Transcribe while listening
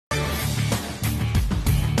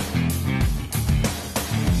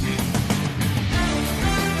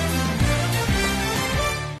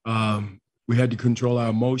We had to control our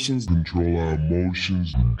emotions. Control our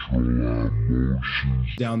emotions. Control our emotions.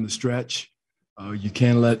 Down the stretch. You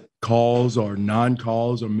can't let calls or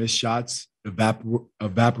non-calls or missed shots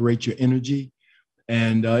evaporate your energy.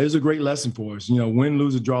 And it was a great lesson for us. You know, win,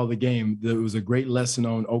 lose, or draw the game. There was a great lesson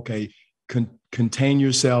on, okay, contain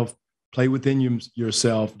yourself, play within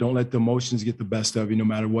yourself. Don't let the emotions get the best of you no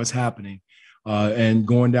matter what's happening. And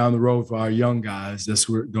going down the road for our young guys, that's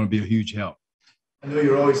going to be a huge help. I know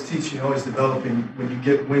you're always teaching, always developing. When you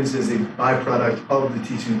get wins as a byproduct of the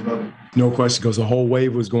teaching and development. No question, because the whole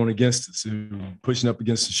wave was going against us, pushing up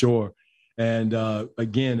against the shore. And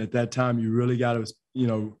again, at that time, you really got to, you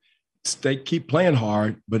know, keep playing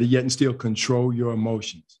hard, but yet and still control your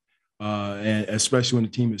emotions. And especially when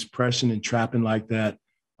the team is pressing and trapping like that,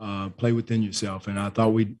 play within yourself. And I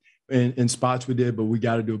thought in spots we did, but we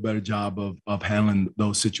got to do a better job of handling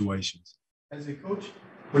those situations. As a coach,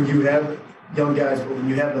 when you have young guys, but when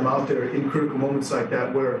you have them out there in critical moments like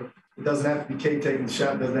that, where it doesn't have to be Cade taking the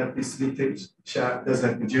shot, doesn't have to be Sadiq taking the shot, doesn't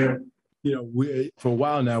have to be Jaren. You know, for a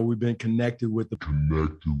while now, we've been connected with the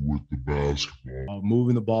basketball,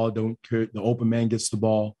 moving the ball. Don't care. The open man gets the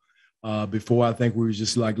ball. Before, I think we were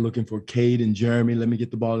just like looking for Cade and Jeremy. Let me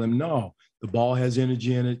get the ball to them. No, the ball has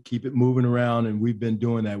energy in it. Keep it moving around, and we've been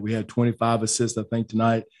doing that. We had 25 assists, I think,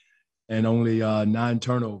 tonight, and only 9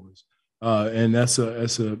 turnovers. And that's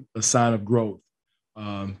a sign of growth.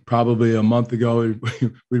 Probably a month ago,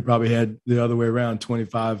 we probably had the other way around,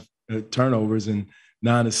 25 turnovers and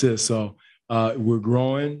 9 assists. So we're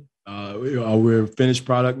growing. We're a finished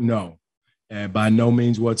product? No, and by no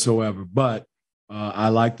means whatsoever. But I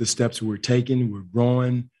like the steps we're taking. We're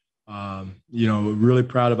growing. You know, really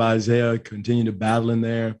proud of Isaiah, continue to battle in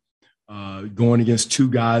there, going against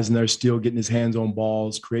 2 guys, and they're still getting his hands on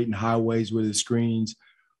balls, creating highways with his screens.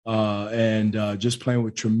 And just playing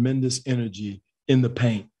with tremendous energy in the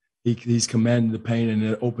paint. He's commanding the paint, and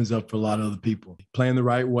it opens up for a lot of other people. Playing the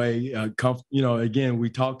right way, you know, again, we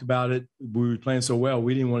talked about it. We were playing so well,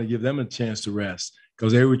 we didn't want to give them a chance to rest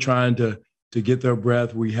because they were trying to get their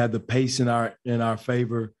breath. We had the pace in our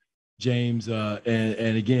favor, James,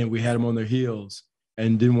 and again, we had them on their heels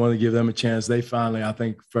and didn't want to give them a chance. They finally, I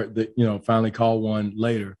think, finally called one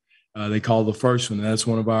later. They called the first one. And that's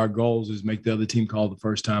one of our goals is make the other team call the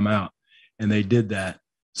first time out. And they did that.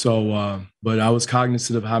 So, but I was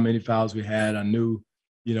cognizant of how many fouls we had. I knew,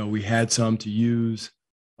 you know, we had some to use.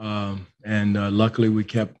 And luckily we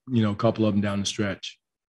kept, you know, a couple of them down the stretch.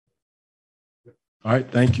 All right.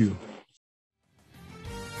 Thank you.